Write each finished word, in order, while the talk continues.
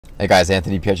Hey guys,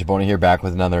 Anthony Pietrobono here, back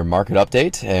with another market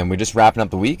update, and we're just wrapping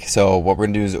up the week. So what we're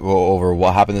going to do is go over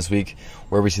what happened this week,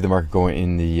 where we see the market going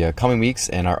in the coming weeks,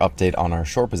 and our update on our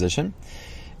short position.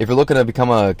 If you're looking to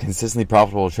become a consistently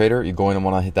profitable trader, you're going to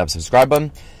want to hit that subscribe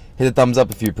button, hit the thumbs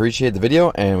up if you appreciate the video,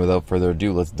 and without further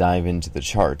ado, let's dive into the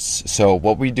charts. So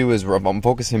what we do is I'm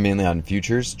focusing mainly on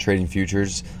futures, trading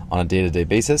futures on a day-to-day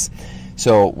basis.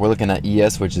 So we're looking at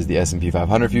ES, which is the S&P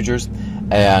 500 futures,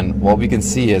 and what we can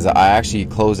see is I actually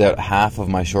closed out half of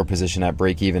my short position at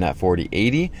break even at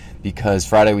 40.80 because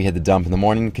Friday we had the dump in the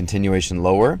morning, continuation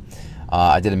lower.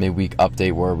 I did a midweek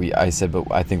update where I said, but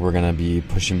I think we're going to be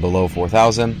pushing below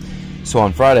 4,000. So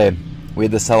on Friday we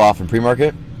had the sell off in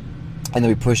pre-market, and then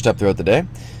we pushed up throughout the day.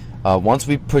 Once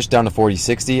we pushed down to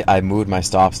 40.60, I moved my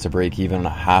stops to break even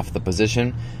on half the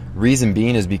position. Reason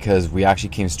being is because we actually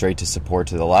came straight to support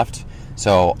to the left.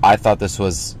 So I thought this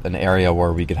was an area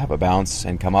where we could have a bounce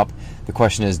and come up. The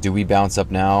question is, do we bounce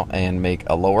up now and make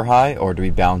a lower high, or do we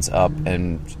bounce up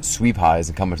and sweep highs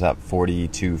and come into that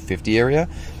 42.50 area?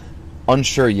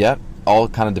 Unsure yet. All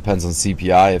kind of depends on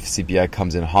CPI. If CPI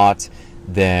comes in hot,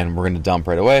 then we're going to dump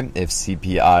right away. If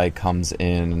CPI comes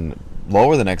in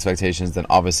lower than expectations, then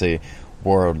obviously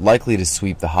we're likely to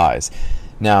sweep the highs.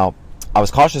 Now, I was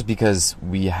cautious because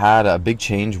we had a big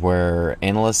change where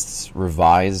analysts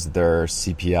revised their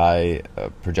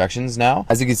CPI projections now.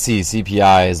 As you can see,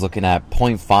 CPI is looking at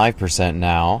 0.5%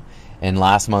 now, and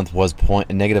last month was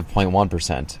negative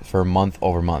 0.1% for month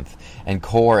over month, and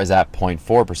core is at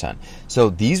 0.4%. So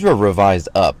these were revised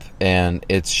up, and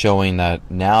it's showing that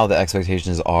now the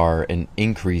expectations are an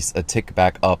increase, a tick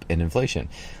back up in inflation,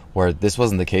 where this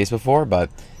wasn't the case before. But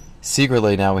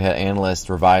secretly now we had analysts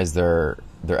revise their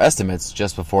estimates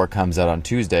just before it comes out on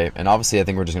Tuesday, and obviously I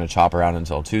think we're just going to chop around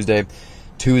until Tuesday.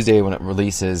 Tuesday, when it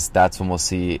releases, that's when we'll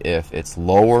see if it's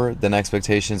lower than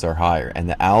expectations or higher, and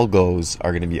the algos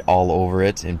are going to be all over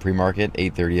it in pre-market,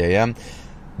 8:30 a.m.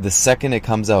 The second it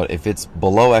comes out, if it's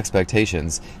below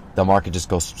expectations, the market just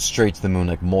goes straight to the moon,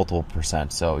 like multiple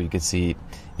percent. So you could see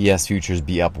ES futures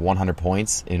be up 100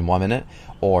 points in 1 minute,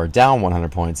 or down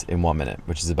 100 points in 1 minute,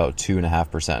 which is about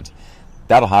 2.5%.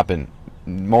 That'll happen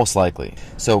most likely.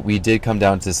 So we did come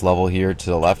down to this level here to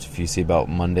the left. If you see about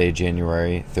Monday,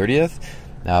 January 30th,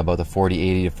 about the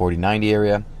 40.80 to 40.90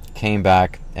 area, came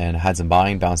back and had some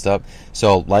buying, bounced up.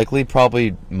 So likely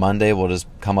probably Monday will just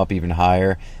come up even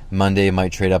higher. Monday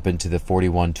might trade up into the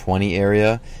 41.20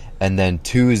 area, and then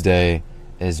Tuesday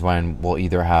is when we'll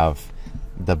either have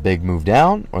the big move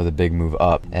down or the big move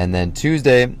up. And then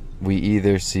Tuesday we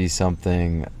either see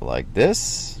something like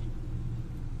this,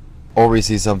 or we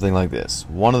see something like this.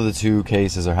 One of the two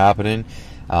cases are happening.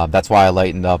 That's why I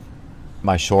lightened up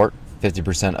my short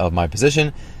 50% of my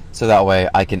position, so that way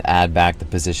I can add back the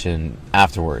position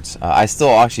afterwards. I still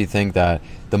actually think that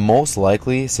the most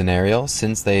likely scenario,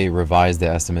 since they revised the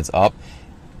estimates up,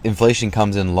 inflation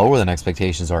comes in lower than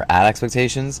expectations or at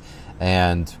expectations,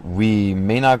 and we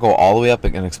may not go all the way up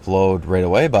and explode right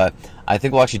away, but I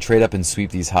think we'll actually trade up and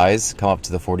sweep these highs, come up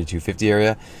to the 42.50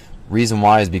 area. Reason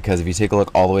why is because if you take a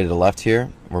look all the way to the left here,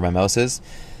 where my mouse is,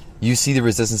 you see the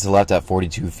resistance to the left at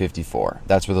 42.54.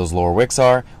 That's where those lower wicks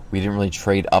are. We didn't really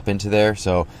trade up into there,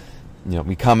 so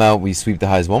we come out, we sweep the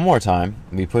highs one more time,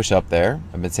 we push up there.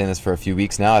 I've been saying this for a few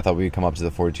weeks now. I thought we would come up to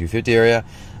the 42.50 area.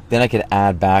 Then I could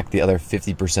add back the other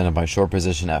 50% of my short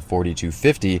position at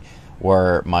 42.50,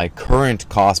 where my current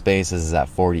cost basis is at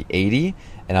 40.80,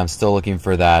 and I'm still looking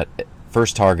for that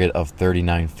first target of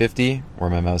 39.50, where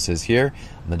my mouse is here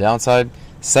on the downside.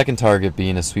 Second target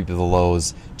being a sweep of the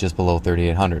lows just below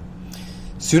 3,800.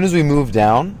 Soon as we move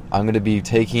down, I'm going to be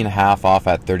taking half off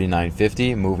at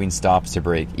 39.50, moving stops to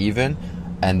break even,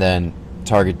 and then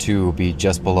target 2 will be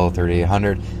just below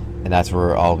 3,800, and that's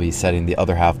where I'll be setting the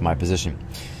other half of my position.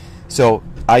 So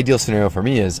ideal scenario for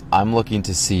me is I'm looking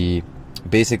to see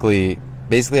basically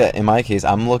in my case,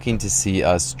 I'm looking to see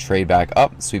us trade back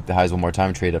up, sweep the highs one more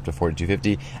time, trade up to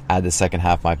 42.50, add the second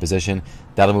half of my position.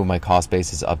 That'll move my cost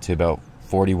basis up to about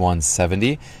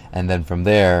 41.70, and then from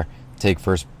there take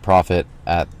first profit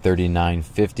at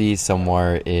 39.50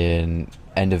 somewhere in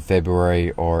end of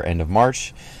February or end of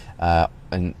March,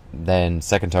 and then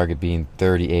second target being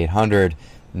 3,800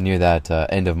 near that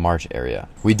end of March area.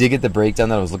 We did get the breakdown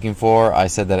that I was looking for. I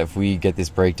said that if we get this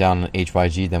breakdown on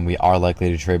HYG, then we are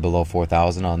likely to trade below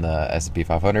 4,000 on the S&P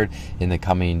 500 in the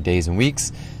coming days and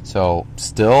weeks. So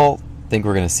still think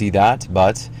we're going to see that,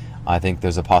 but I think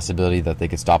there's a possibility that they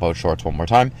could stop out shorts one more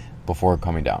time before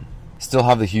coming down. Still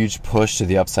have the huge push to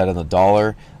the upside on the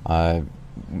dollar,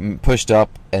 pushed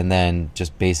up and then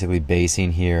just basically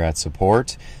basing here at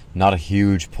support. Not a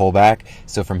huge pullback,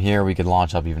 so from here we could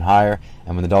launch up even higher,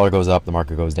 and when the dollar goes up, the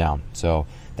market goes down. So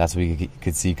That's what we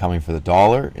could see coming for the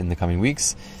dollar in the coming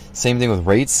weeks. Same thing with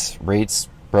rates. Rates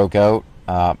broke out.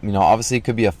 Obviously it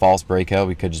could be a false breakout.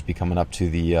 We could just be coming up to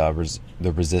the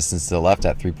resistance to the left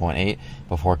at 3.8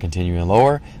 before continuing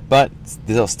lower, but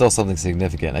still something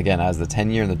significant. Again, as the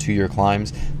 10-year and the 2-year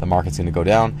climbs, the market's going to go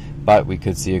down, but we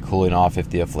could see a cooling off if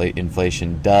the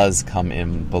inflation does come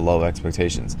in below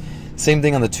expectations. Same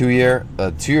thing on the 2-year.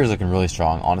 2-year is looking really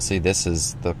strong. Honestly, this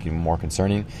is looking more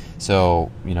concerning.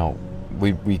 So,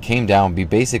 we came down. We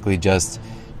basically just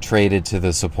traded to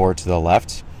the support to the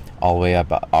left all the way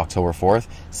up October 4th.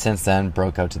 Since then,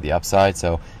 broke out to the upside.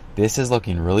 So this is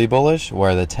looking really bullish,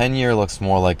 where the 10-year looks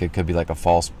more like it could be like a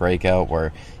false breakout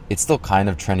where it's still kind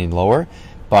of trending lower,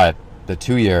 but the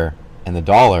 2-year and the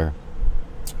dollar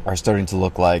are starting to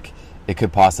look like it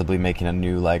could possibly making a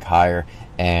new leg higher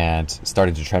and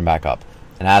starting to trend back up.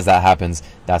 And as that happens,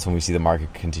 that's when we see the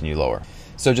market continue lower.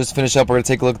 So just to finish up, we're going to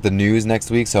take a look at the news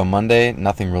next week. So Monday,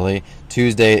 nothing really.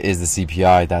 Tuesday is the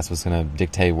CPI. That's what's going to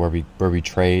dictate where we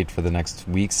trade for the next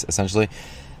weeks, essentially.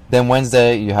 Then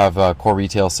Wednesday, you have core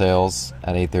retail sales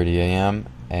at 8:30 a.m.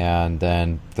 And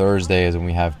then Thursday is when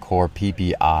we have core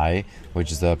PPI,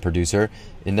 which is the producer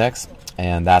index.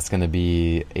 And that's going to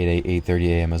be 8:30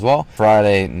 a.m. as well.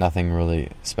 Friday, nothing really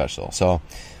special. So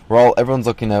everyone's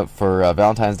looking out for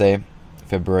Valentine's Day,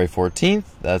 February 14th.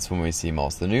 That's when we see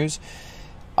most of the news.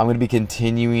 I'm going to be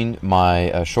continuing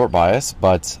my short bias,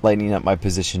 but lightening up my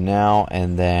position now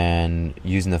and then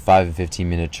using the 5 and 15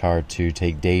 minute chart to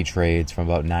take day trades from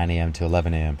about 9 a.m. to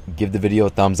 11 a.m. Give the video a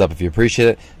thumbs up if you appreciate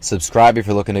it. Subscribe if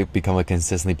you're looking to become a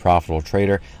consistently profitable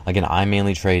trader. Again, I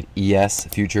mainly trade ES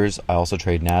futures. I also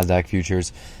trade NASDAQ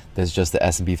futures. There's just the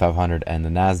S&P 500 and the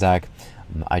NASDAQ.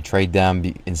 I trade them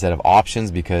instead of options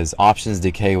because options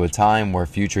decay with time, where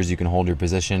futures you can hold your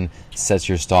position, set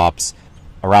your stops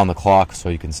around the clock, so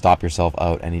you can stop yourself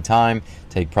out anytime,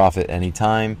 take profit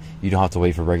anytime. You don't have to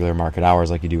wait for regular market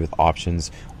hours like you do with options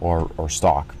or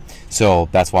stock. So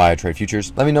that's why I trade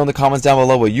futures. Let me know in the comments down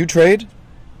below what you trade.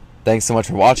 Thanks so much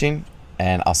for watching,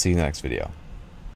 and I'll see you in the next video.